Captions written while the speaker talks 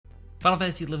Final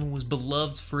Fantasy XI was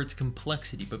beloved for its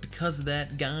complexity, but because of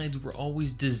that, guides were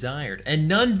always desired, and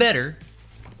none better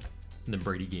than the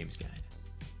Brady Games guide.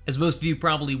 As most of you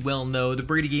probably well know, the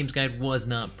Brady Games guide was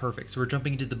not perfect, so we're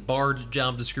jumping into the Bard's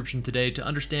job description today to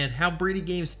understand how Brady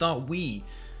Games thought we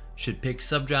should pick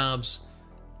sub-jobs,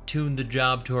 tune the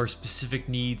job to our specific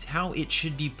needs, how it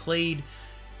should be played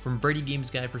from Brady Games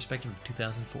guide perspective of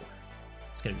 2004.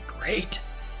 It's gonna be great!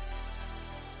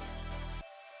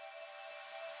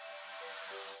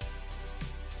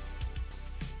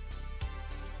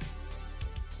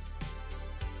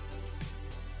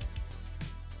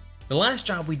 The last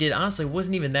job we did, honestly,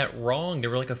 wasn't even that wrong. There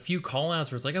were like a few callouts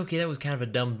where it's like, okay, that was kind of a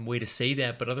dumb way to say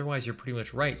that, but otherwise you're pretty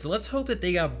much right. So let's hope that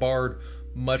they got Bard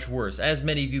much worse. As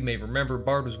many of you may remember,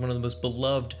 Bard was one of the most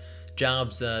beloved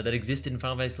jobs that existed in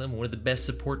Final Fantasy XI, one of the best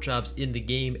support jobs in the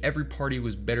game. Every party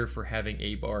was better for having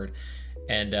a Bard,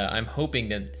 and I'm hoping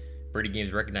that Brady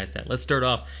Games recognize that. Let's start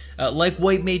off. Like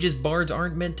white mages, Bards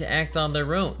aren't meant to act on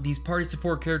their own. These party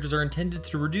support characters are intended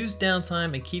to reduce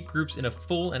downtime and keep groups in a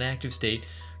full and active state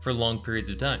for long periods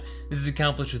of time. This is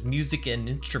accomplished with music and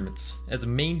instruments. As a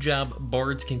main job,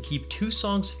 Bards can keep 2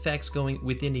 songs' effects going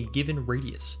within a given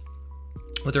radius.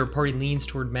 Whether a party leans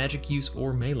toward magic use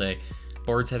or melee,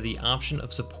 Bards have the option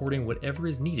of supporting whatever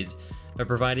is needed by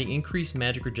providing increased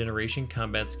magic regeneration,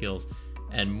 combat skills,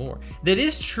 and more. That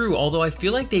is true, although I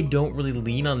feel like they don't really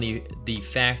lean on the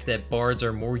fact that Bards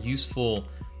are more useful,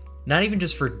 not even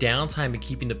just for downtime and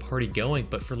keeping the party going,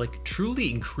 but for like truly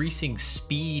increasing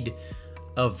speed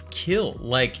of kill.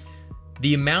 Like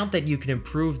the amount that you can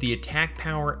improve the attack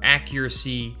power,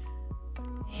 accuracy,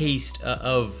 haste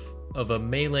of a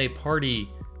melee party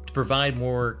to provide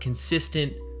more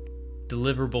consistent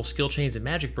deliverable skill chains and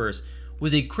magic bursts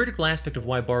was a critical aspect of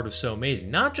why Bard was so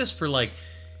amazing. Not just for like,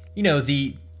 you know,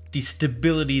 the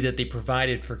stability that they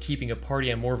provided for keeping a party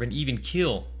on more of an even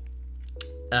kill,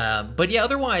 but yeah,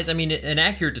 otherwise, I mean, an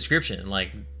accurate description,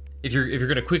 like if you're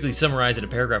gonna quickly summarize in a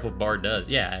paragraph what Bard does,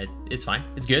 yeah, it's fine,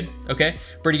 it's good, okay.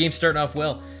 Brady Games starting off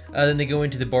well. Then they go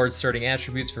into the Bard's starting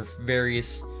attributes for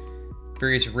various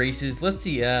races. Let's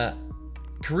see,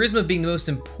 charisma being the most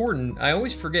important. I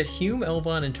always forget Hume,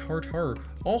 Elvon, and Tartar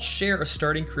all share a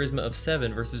starting charisma of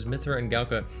 7 versus Mithra and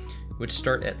Galka, which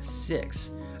start at 6.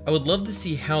 I would love to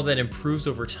see how that improves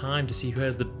over time to see who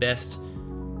has the best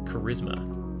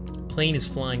charisma. Plane is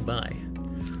flying by.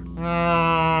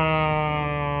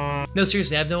 No,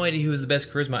 seriously, I have no idea who has the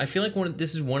best charisma. I feel like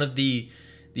this is one of the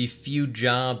few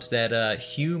jobs that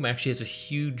Hume actually has a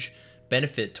huge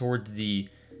benefit towards the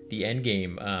end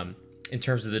game in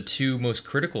terms of the 2 most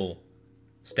critical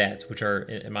stats, which are,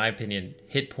 in my opinion,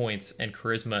 hit points and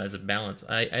charisma as a balance.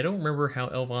 I don't remember how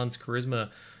Elvon's charisma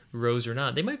rose or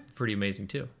not. They might be pretty amazing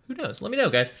too. Who knows? Let me know,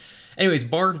 guys. Anyways,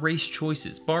 Bard race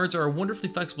choices. Bards are a wonderfully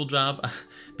flexible job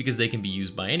because they can be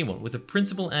used by anyone. With a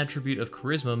principal attribute of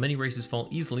charisma, many races fall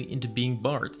easily into being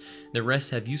Bards. The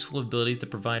rest have useful abilities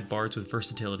that provide Bards with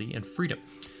versatility and freedom.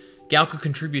 Galka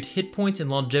contribute hit points and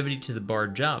longevity to the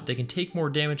Bard job. They can take more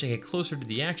damage and get closer to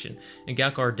the action, and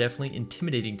Galka are definitely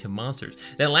intimidating to monsters.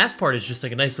 That last part is just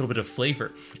like a nice little bit of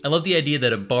flavor. I love the idea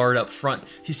that a Bard up front,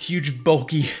 his huge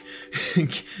bulky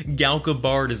Galka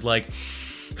Bard is like,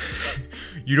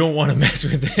 you don't want to mess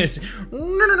with this.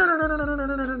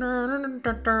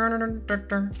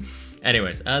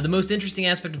 Anyways, the most interesting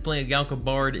aspect of playing a Galka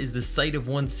Bard is the sight of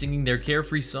one singing their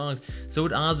carefree songs, so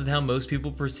at odds with how most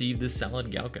people perceive this solid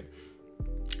Galka.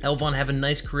 Elvon have a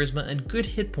nice charisma and good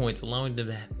hit points, allowing them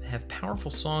to have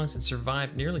powerful songs and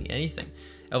survive nearly anything.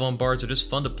 Elvon Bards are just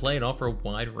fun to play and offer a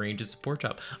wide range of support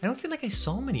job. I don't feel like I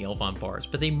saw many Elvon Bards,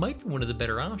 but they might be one of the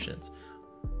better options.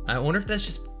 I wonder if that's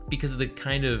just because of the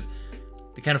kind of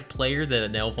player that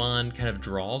an Elvon kind of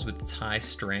draws with its high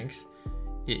strength.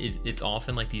 It's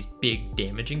often like these big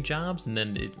damaging jobs, and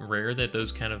then it's rare that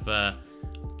those kind of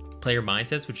player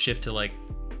mindsets would shift to like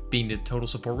being the total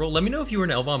support role. Let me know if you were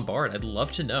an Elvon Bard. I'd love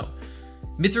to know.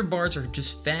 Mithra Bards are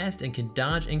just fast and can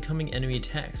dodge incoming enemy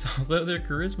attacks. Although their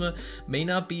charisma may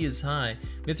not be as high,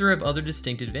 Mithra have other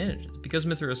distinct advantages. Because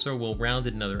Mithra are so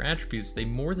well-rounded in other attributes, they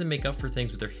more than make up for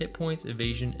things with their hit points,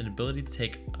 evasion, and ability to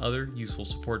take other useful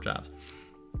support jobs.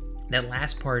 That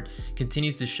last part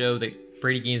continues to show that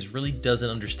Brady Games really doesn't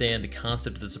understand the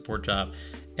concept of the support job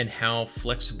and how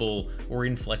flexible or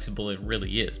inflexible it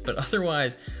really is. But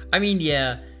otherwise, I mean,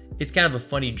 yeah, it's kind of a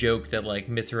funny joke that like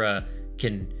Mithra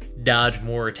can dodge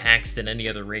more attacks than any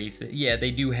other race. Yeah,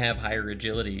 they do have higher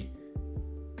agility.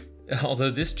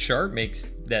 Although this chart makes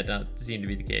that not seem to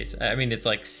be the case. I mean, it's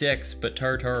like 6, but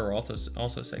Tartar are also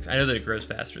 6. I know that it grows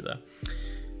faster though.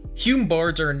 Hume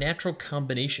bards are a natural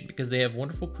combination because they have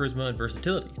wonderful charisma and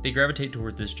versatility. They gravitate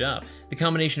towards this job. The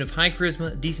combination of high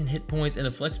charisma, decent hit points, and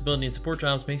the flexibility in support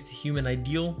jobs makes the human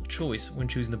ideal choice when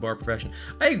choosing the bard profession.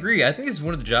 I agree. I think this is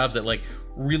one of the jobs that like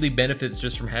really benefits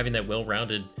just from having that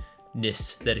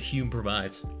well-roundedness that a hume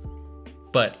provides.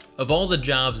 But of all the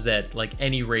jobs that like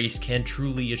any race can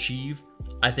truly achieve,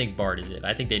 I think bard is it.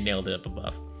 I think they nailed it up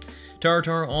above.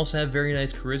 Taratar also have very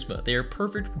nice charisma. They are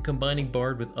perfect when combining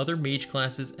bard with other mage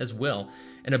classes as well,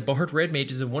 and a bard red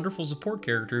mage is a wonderful support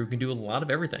character who can do a lot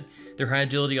of everything. Their high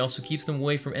agility also keeps them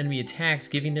away from enemy attacks,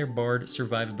 giving their bard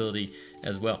survivability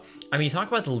as well. I mean, talk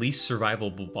about the least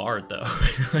survivable bard though.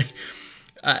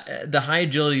 The high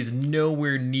agility is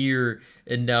nowhere near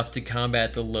enough to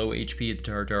combat the low HP of the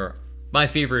Taratar. My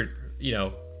favorite,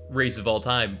 race of all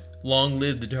time. Long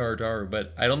live the Taratar,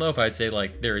 but I don't know if I'd say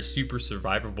like they're a super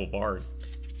survivable bard.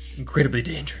 Incredibly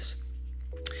dangerous.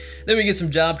 Then we get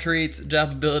some job traits,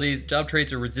 job abilities. Job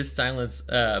traits are resist silence,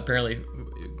 apparently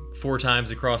 4 times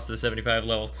across the 75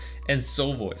 levels, and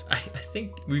soul voice. I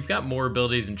think we've got more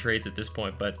abilities and traits at this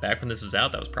point, but back when this was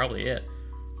out, that was probably it.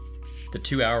 The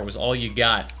 2 hour was all you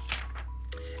got.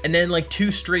 And then like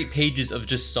 2 straight pages of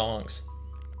just songs,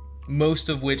 most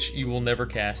of which you will never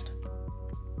cast.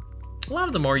 A lot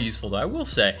of them are useful though, I will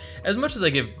say. As much as I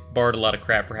give bard a lot of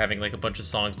crap for having like a bunch of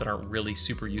songs that aren't really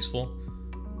super useful.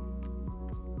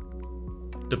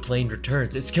 The plane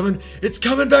returns. It's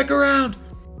coming back around!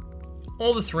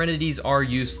 All the threnodies are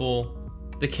useful.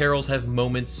 The carols have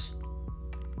moments.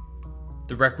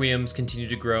 The requiems continue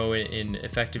to grow in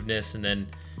effectiveness, and then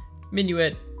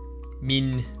minuet,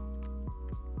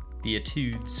 the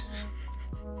etudes.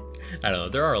 I don't know,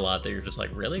 there are a lot that you're just like,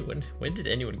 really? When did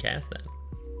anyone cast that?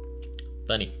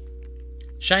 Funny.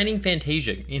 Shining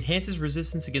Fantasia enhances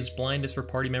resistance against blindness for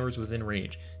party members within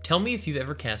range. Tell me if you've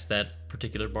ever cast that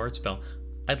particular bard spell.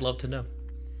 I'd love to know.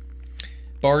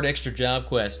 Bard extra job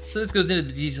quest. So this goes into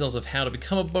the details of how to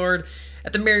become a bard.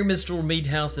 At the Merry Minstrel Mead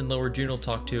House in Lower June,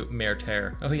 talk to Mayor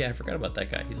Terror. Oh yeah, I forgot about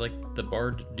that guy. He's like the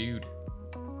bard dude.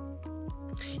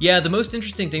 Yeah, the most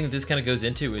interesting thing that this kind of goes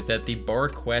into is that the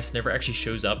bard quest never actually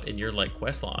shows up in your like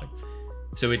quest log.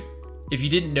 So if you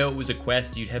didn't know it was a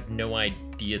quest, you'd have no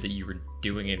idea that you were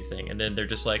doing anything. And then they're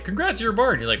just like, "Congrats, you're a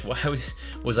bard." And you're like, "Why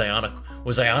was I on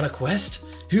a quest?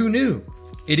 Who knew?"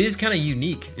 It is kind of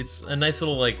unique. It's a nice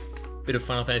little like bit of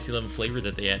Final Fantasy XI flavor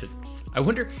that they added. I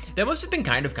wonder, that must have been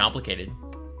kind of complicated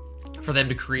for them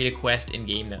to create a quest in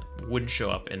game that wouldn't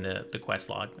show up in the quest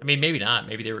log. I mean, maybe not.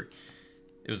 Maybe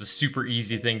it was a super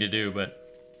easy thing to do, but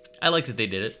I like that they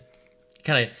did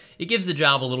it. It gives the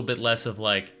job a little bit less of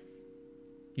like,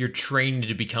 you're trained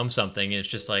to become something, and it's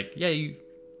just like, yeah,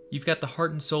 you've got the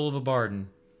heart and soul of a bard, and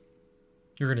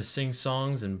you're gonna sing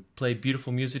songs and play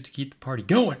beautiful music to keep the party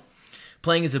going.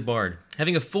 Playing as a bard.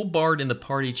 Having a full bard in the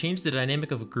party changes the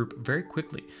dynamic of a group very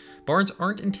quickly. Bards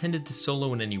aren't intended to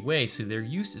solo in any way, so their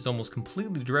use is almost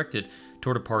completely directed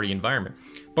toward a party environment.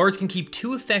 Bards can keep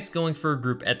 2 effects going for a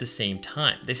group at the same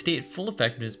time. They stay at full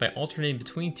effectiveness by alternating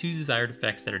between 2 desired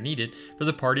effects that are needed for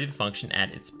the party to function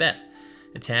at its best.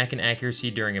 Attack and accuracy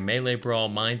during a melee brawl,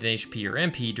 mind and HP or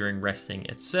MP during resting,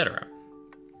 etc.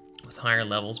 With higher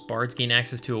levels, bards gain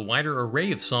access to a wider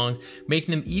array of songs,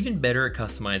 making them even better at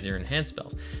customizing their enhanced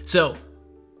spells. So,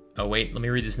 oh wait, let me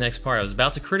read this next part. I was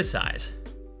about to criticize.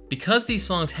 Because these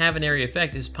songs have an area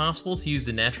effect, it is possible to use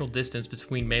the natural distance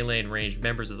between melee and ranged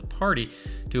members of the party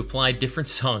to apply different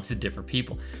songs to different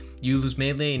people. You lose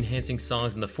melee enhancing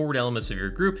songs in the forward elements of your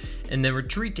group, and then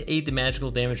retreat to aid the magical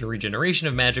damage or regeneration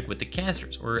of magic with the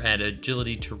casters, or add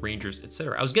agility to rangers,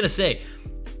 etc. I was gonna say,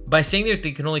 by saying that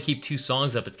they can only keep 2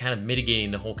 songs up, it's kind of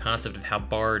mitigating the whole concept of how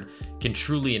bard can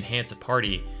truly enhance a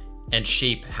party and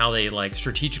shape how they like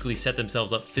strategically set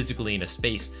themselves up physically in a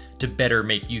space to better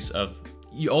make use of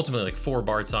ultimately like 4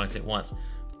 bard songs at once.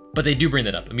 But they do bring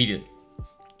that up immediately.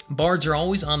 Bards are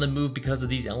always on the move because of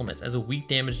these elements. As a weak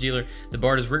damage dealer, the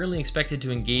bard is rarely expected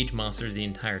to engage monsters the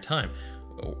entire time,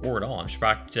 or at all. I'm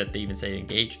shocked that they even say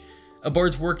engage. A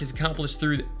bard's work is accomplished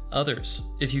through others.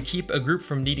 If you keep a group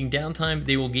from needing downtime,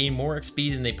 they will gain more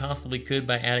XP than they possibly could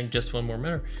by adding just 1 more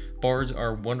member. Bards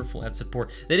are wonderful at support.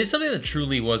 That is something that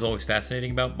truly was always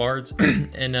fascinating about bards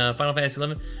in Final Fantasy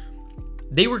XI.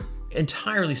 They were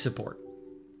entirely support.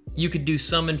 You could do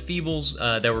summon feebles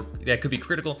that could be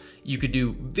critical. You could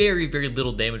do very, very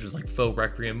little damage with like faux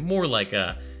requiem, more like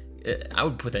I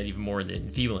would put that even more in the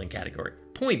enfeebling category.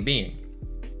 Point being,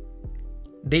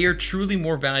 they are truly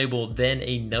more valuable than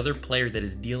another player that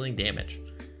is dealing damage.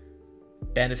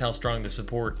 That is how strong the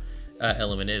support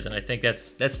element is, and I think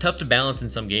that's tough to balance in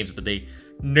some games, but they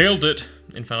nailed it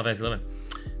in Final Fantasy XI.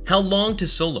 How long to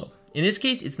solo? In this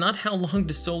case, it's not how long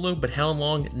to solo, but how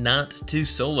long not to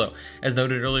solo. As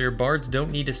noted earlier, bards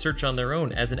don't need to search on their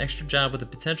own. As an extra job with the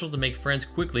potential to make friends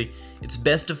quickly, it's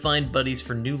best to find buddies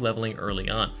for new leveling early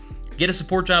on. Get a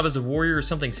support job as a warrior or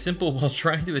something simple while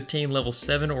trying to attain level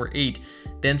 7 or 8,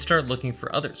 then start looking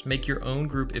for others. Make your own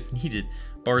group if needed.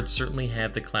 Bards certainly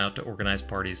have the clout to organize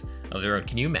parties of their own.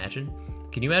 Can you imagine?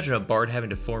 Can you imagine a bard having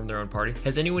to form their own party?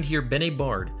 Has anyone here been a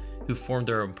bard who formed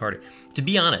their own party? To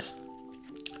be honest,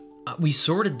 we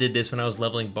sort of did this when I was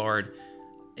leveling bard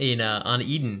in on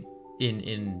Eden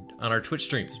on our Twitch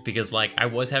streams, because like I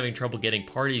was having trouble getting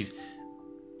parties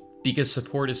because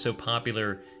support is so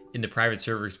popular in the private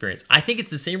server experience. I think it's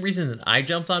the same reason that I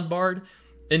jumped on bard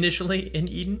initially in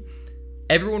Eden.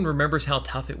 Everyone remembers how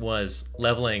tough it was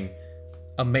leveling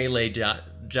a melee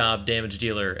job damage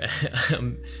dealer,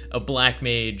 a black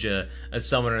mage, a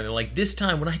summoner, and they're like, this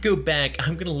time when I go back,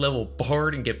 I'm gonna level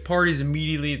bard and get parties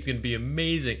immediately. It's gonna be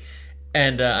amazing.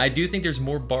 And I do think there's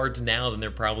more bards now than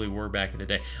there probably were back in the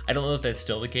day. I don't know if that's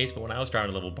still the case, but when I was trying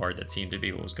to level bard, that seemed to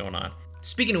be what was going on.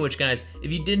 Speaking of which, guys,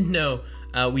 if you didn't know,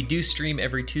 we do stream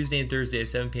every Tuesday and Thursday at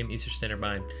 7 p.m. Eastern Standard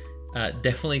Time.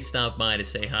 Definitely stop by to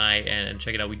say hi and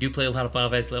check it out. We do play a lot of Final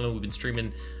Fantasy 11. We've been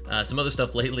streaming some other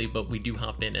stuff lately, but we do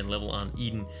hop in and level on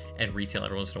Eden and retail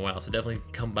every once in a while. So definitely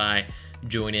come by,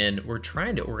 join in. We're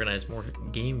trying to organize more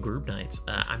game group nights.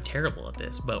 I'm terrible at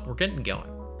this, but we're getting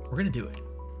going. We're gonna do it.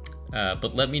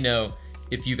 But let me know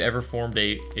if you've ever formed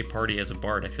a party as a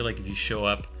bard. I feel like if you show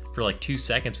up for like 2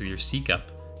 seconds with your seek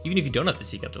up, even if you don't have to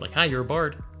seek up, they're like, hi, you're a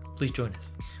bard. Please join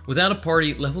us. Without a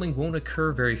party, leveling won't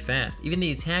occur very fast. Even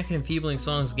the attack and enfeebling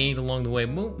songs gained along the way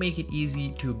won't make it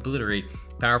easy to obliterate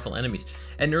powerful enemies.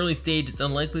 At an early stage, it's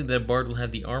unlikely that a bard will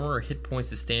have the armor or hit points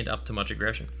to stand up to much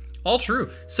aggression. All true.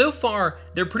 So far,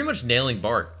 they're pretty much nailing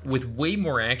bard with way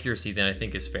more accuracy than I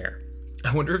think is fair.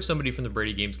 I wonder if somebody from the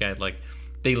Brady Games guide, like,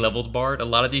 they leveled bard. A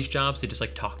lot of these jobs, they just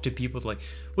like talk to people like,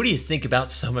 what do you think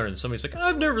about summoner? And somebody's like,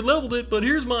 I've never leveled it, but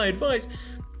here's my advice.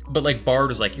 But like bard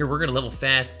was like, here, we're gonna level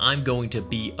fast. I'm going to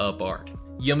be a bard.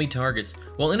 Yummy targets.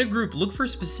 While in a group, look for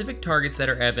specific targets that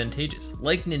are advantageous.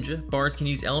 Like ninja, bards can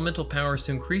use elemental powers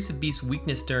to increase a beast's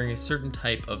weakness during a certain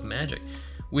type of magic.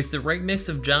 With the right mix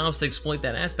of jobs to exploit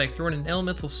that aspect, throw in an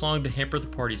elemental song to hamper the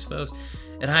party's foes.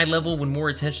 At high level, when more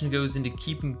attention goes into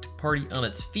keeping the party on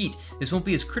its feet, this won't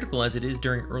be as critical as it is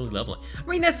during early leveling. I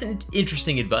mean, that's an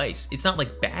interesting advice. It's not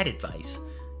like bad advice.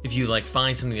 If you like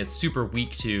find something that's super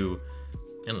weak to,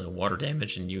 I don't know, water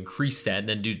damage, and you increase that and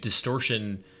then do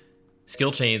distortion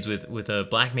skill chains with a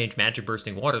black mage magic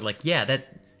bursting water, like, yeah,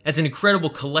 that's an incredible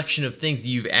collection of things that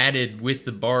you've added with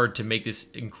the bard to make this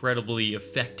incredibly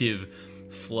effective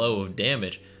flow of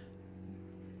damage.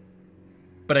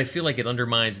 But I feel like it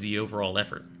undermines the overall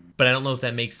effort. But I don't know if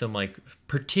that makes them like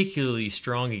particularly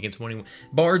strong against one.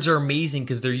 Bards are amazing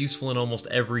because they're useful in almost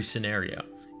every scenario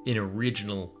in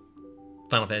original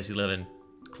Final Fantasy XI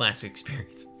classic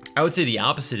experience. I would say the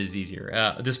opposite is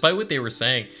easier. Despite what they were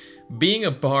saying, being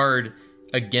a bard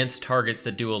against targets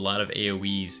that do a lot of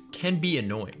AoEs can be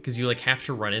annoying because you like have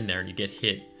to run in there and you get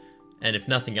hit. And if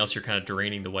nothing else, you're kind of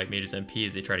draining the white mage's MP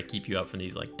as they try to keep you up from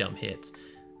these like dumb hits.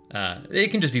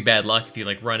 It can just be bad luck if you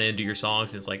like run into your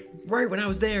songs and it's like, right when I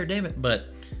was there, damn it. But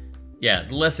yeah,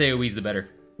 the less AoEs, the better.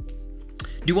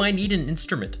 Do I need an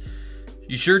instrument?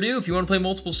 You sure do. If you want to play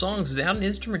multiple songs, without an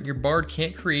instrument, your bard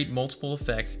can't create multiple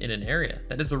effects in an area.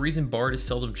 That is the reason bard is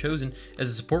seldom chosen as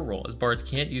a support role, as bards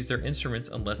can't use their instruments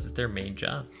unless it's their main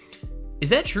job. Is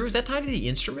that true? Is that tied to the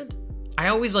instrument? I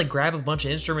always like grab a bunch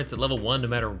of instruments at level 1 no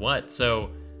matter what,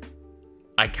 so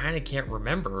I kind of can't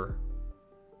remember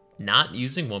not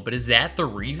using one. But is that the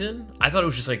reason? I thought it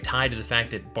was just like tied to the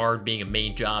fact that bard being a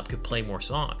main job could play more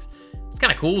songs. It's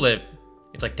kind of cool that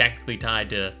it's like technically tied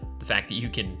to the fact that you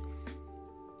can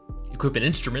equip an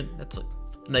instrument. That's a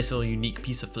nice little unique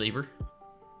piece of flavor.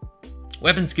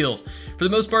 Weapon skills. For the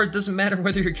most part, it doesn't matter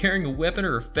whether you're carrying a weapon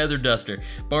or a feather duster.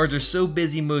 Bards are so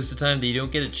busy most of the time that you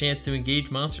don't get a chance to engage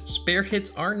monsters. Spare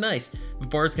hits are nice, but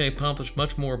bards can accomplish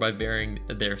much more by varying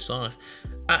their songs.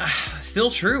 Still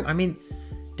true. I mean,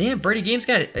 damn, Brady Games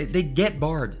got it. They get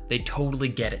bard. They totally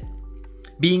get it.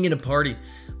 Being in a party.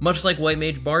 Much like white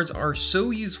mage, bards are so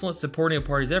useful at supporting a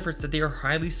party's efforts that they are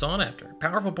highly sought after.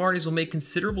 Powerful parties will make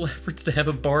considerable efforts to have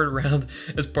a bard around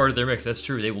as part of their mix. That's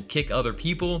true. They will kick other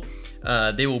people.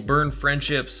 They will burn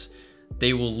friendships.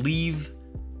 They will leave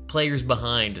players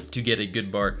behind to get a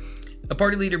good bard. A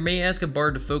party leader may ask a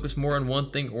bard to focus more on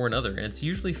one thing or another, and it's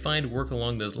usually fine to work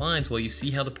along those lines while you see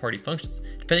how the party functions.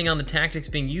 Depending on the tactics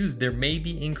being used, there may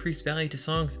be increased value to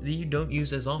songs that you don't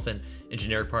use as often in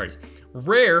generic parties.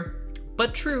 Rare,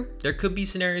 but true. There could be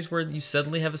scenarios where you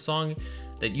suddenly have a song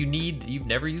that you need that you've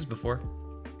never used before.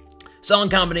 Song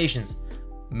combinations.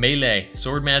 Melee,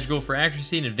 sword magical for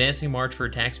accuracy and advancing march for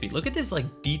attack speed. Look at this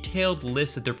like detailed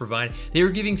list that they're providing. They are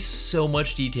giving so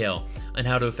much detail on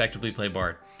how to effectively play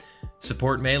Bard.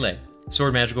 Support melee,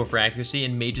 sword magical for accuracy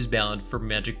and mage's ballad for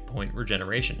magic point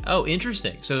regeneration. Oh,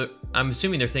 interesting. So I'm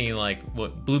assuming they're thinking like,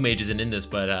 what, blue mage isn't in this,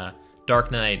 but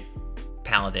Dark Knight,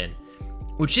 Paladin,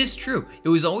 which is true. It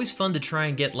was always fun to try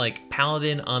and get like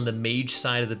Paladin on the mage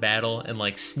side of the battle and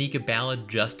like sneak a ballad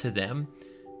just to them.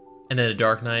 And then a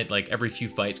Dark Knight, like every few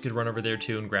fights could run over there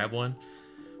too and grab one.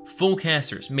 Full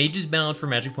casters, Mage's Ballad for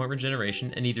magic point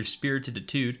regeneration and either Spirited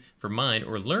Etude for mind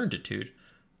or Learned Etude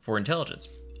for intelligence.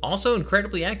 Also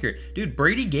incredibly accurate. Dude,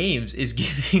 Brady Games is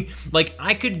giving, like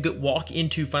I could walk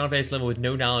into Final Fantasy XI with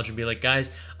no knowledge and be like, guys,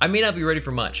 I may not be ready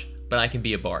for much, but I can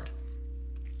be a bard.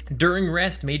 During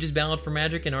rest, Mage's Ballad for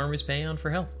magic and Armor's Payon for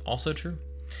health. Also true.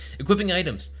 Equipping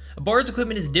items. A bard's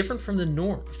equipment is different from the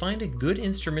norm. Find a good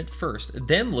instrument first,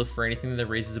 then look for anything that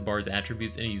raises a bard's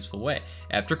attributes in a useful way.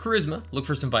 After charisma, look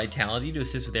for some vitality to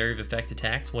assist with area of effect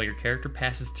attacks while your character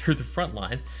passes through the front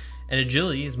lines, and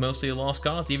agility is mostly a lost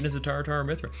cause, even as a Tartar or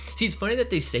Mithra. See, it's funny that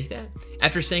they say that,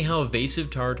 after saying how evasive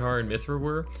Tartar and Mithra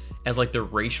were, as like the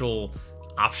racial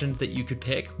options that you could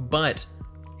pick, but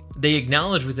they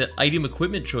acknowledge with the item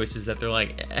equipment choices that they're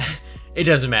like, it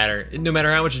doesn't matter. No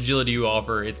matter how much agility you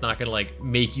offer, it's not gonna like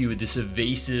make you this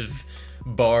evasive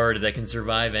bard that can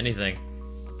survive anything.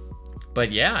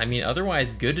 But yeah, I mean,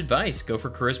 otherwise, good advice. Go for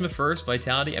charisma first,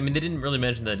 vitality. I mean, they didn't really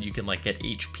mention that you can like get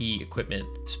HP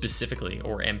equipment specifically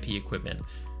or MP equipment.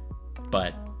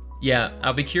 But yeah,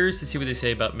 I'll be curious to see what they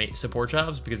say about support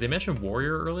jobs because they mentioned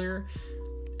warrior earlier,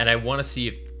 and I want to see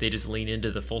if they just lean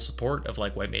into the full support of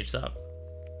like white mage sub.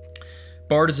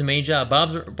 Bard is a main job.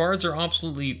 Bards are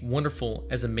absolutely wonderful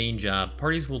as a main job.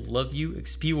 Parties will love you,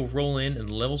 XP will roll in, and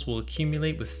the levels will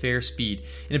accumulate with fair speed.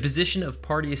 In a position of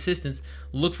party assistance,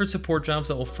 look for support jobs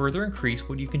that will further increase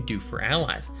what you can do for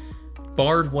allies.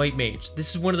 Bard White Mage.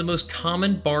 This is one of the most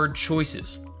common Bard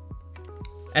choices.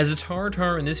 As a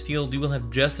Tartar in this field, you will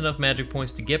have just enough magic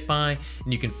points to get by,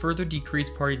 and you can further decrease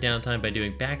party downtime by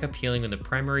doing backup healing when the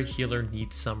primary healer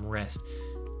needs some rest.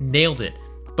 Nailed it.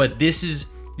 But this is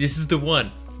the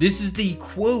one. This is the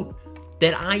quote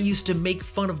that I used to make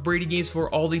fun of Brady Games for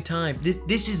all the time. This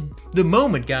is the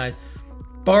moment, guys.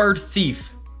 Bard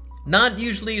Thief. Not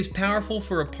usually as powerful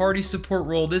for a party support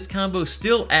role, this combo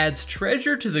still adds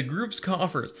treasure to the group's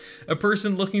coffers. A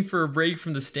person looking for a break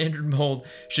from the standard mold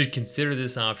should consider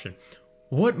this option.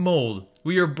 What mold?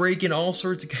 We are breaking all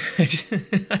sorts of...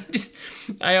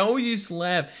 I always used to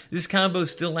laugh. This combo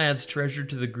still adds treasure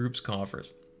to the group's coffers.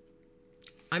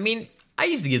 I mean, I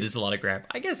used to give this a lot of crap.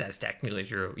 I guess that's technically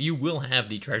true. You will have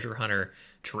the treasure hunter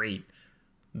trait.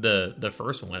 The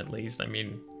first one, at least. I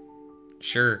mean,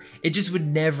 sure. It just would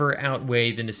never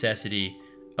outweigh the necessity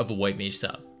of a white mage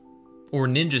sub. Or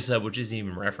ninja sub, which isn't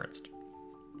even referenced.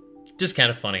 Just kind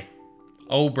of funny.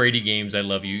 Oh, Brady Games, I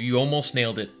love you. You almost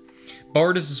nailed it.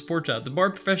 Bard is a support job. The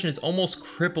Bard profession is almost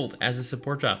crippled as a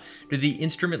support job. Due to the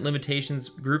instrument limitations,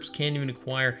 groups can't even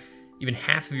acquire even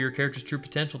half of your character's true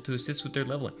potential to assist with their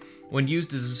leveling. When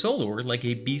used as a soloer, like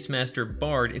a Beastmaster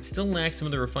Bard, it still lacks some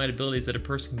of the refined abilities that a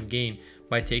person can gain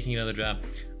by taking another job.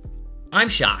 I'm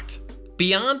shocked.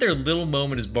 Beyond their little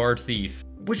moment as Bard Thief,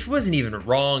 which wasn't even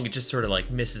wrong, it just sort of like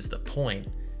misses the point.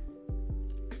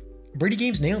 Brady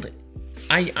Games nailed it.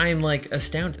 I am like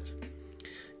astounded.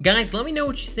 Guys, let me know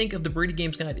what you think of the Brady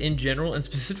Games guide in general, and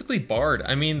specifically Bard.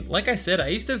 I mean, like I said, I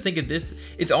used to think of this,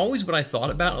 it's always what I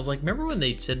thought about. I was like, remember when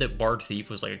they said that Bard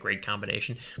Thief was like a great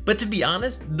combination? But to be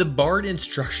honest, the Bard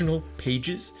instructional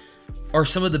pages are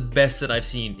some of the best that I've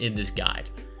seen in this guide.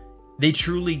 They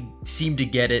truly seem to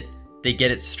get it. They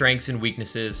get its strengths and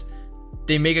weaknesses.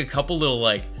 They make a couple little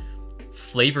like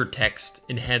flavor text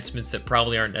enhancements that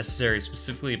probably aren't necessary,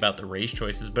 specifically about the race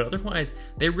choices, but otherwise,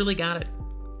 they really got it.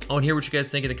 I want to hear what you guys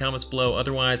think in the comments below.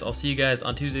 Otherwise, I'll see you guys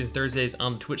on Tuesdays and Thursdays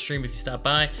on the Twitch stream if you stop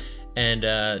by. And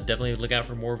definitely look out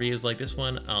for more videos like this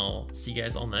one. I'll see you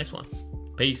guys on the next one.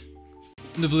 Peace.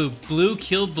 The blue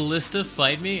killed Ballista,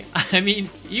 fight me? I mean,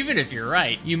 even if you're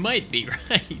right, you might be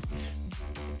right.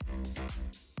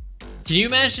 Can you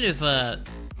imagine if,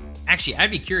 actually,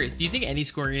 I'd be curious. Do you think any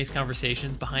Square Enix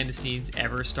conversations behind the scenes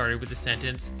ever started with the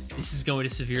sentence, "This is going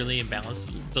to severely imbalance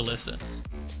Ballista"?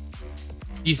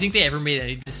 Do you think they ever made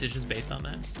any decisions based on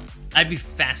that? I'd be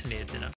fascinated to know.